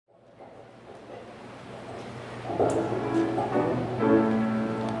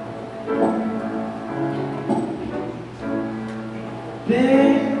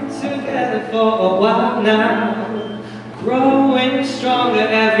Been together for a while now, growing stronger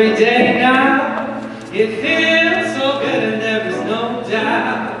every day now. It feels so good and there is no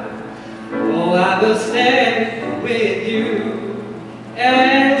doubt. Oh, I will stay with you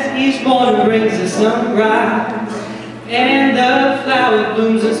as each morning brings the sunrise and the flower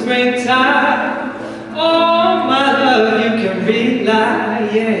blooms in springtime. Oh, my love, you can rely,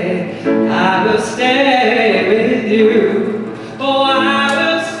 yeah. I will stay with you. Oh, I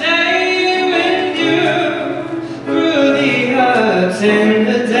will stay with you through the ups and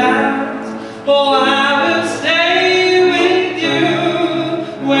the downs. Oh, I will stay with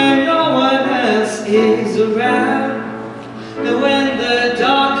you when no one else is around. And when the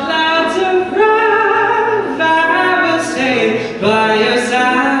dark clouds arrive, I will stay by your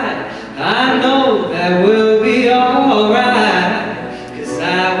side. I know that we'll be alright, 'cause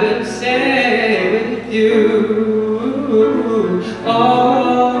I will stay with you.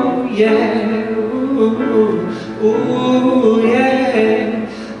 Oh yeah, ooh yeah.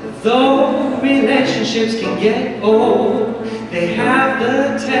 Though relationships can get old, they have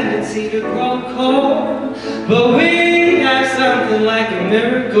the tendency to grow cold, but we have something like a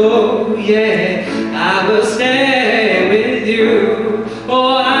miracle, yeah. I will stay with you.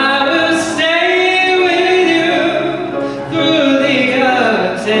 Oh, I will stay with you through the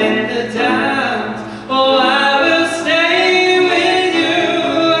ups and the downs. Oh, I will stay with you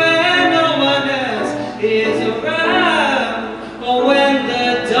and no one else is around. Oh, when the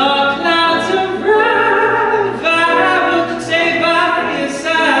dark clouds arrive, I will stay by your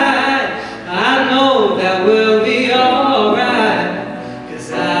side. I know that we'll be alright,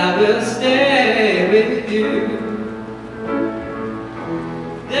 'cause I will stay with you.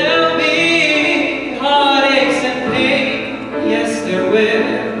 There'll be heartaches and pain, yes there will,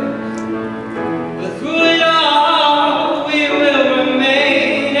 but through it all we will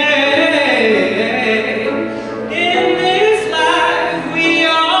remain. In this life we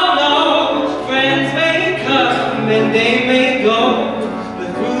all know friends may come and they may go, but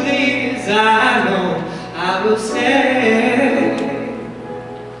through these I know I will stay.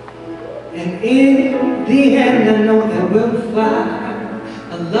 And in the end I know that we'll find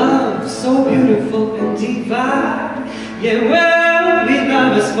a love so beautiful and divine. Yeah, we'll be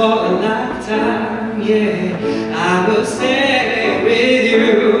lovers for a lifetime. Yeah, I will stay with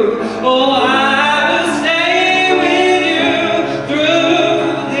you. Oh, I will stay with you through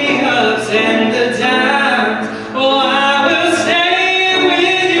the ups and the downs. Oh, I will stay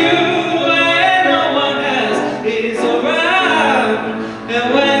with you when no one else is around. And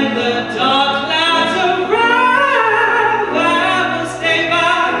when the dark clouds arrive, I will stay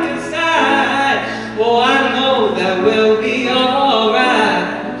by your side. Oh, I know that we'll be alright,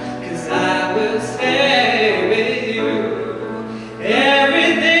 'cause I will stay with you.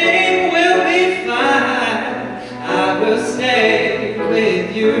 Everything will be fine. I will stay with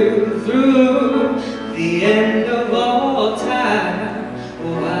you through the end of all time.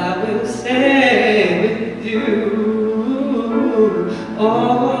 Oh, I will stay with you.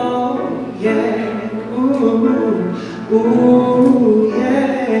 Oh yeah, ooh, ooh.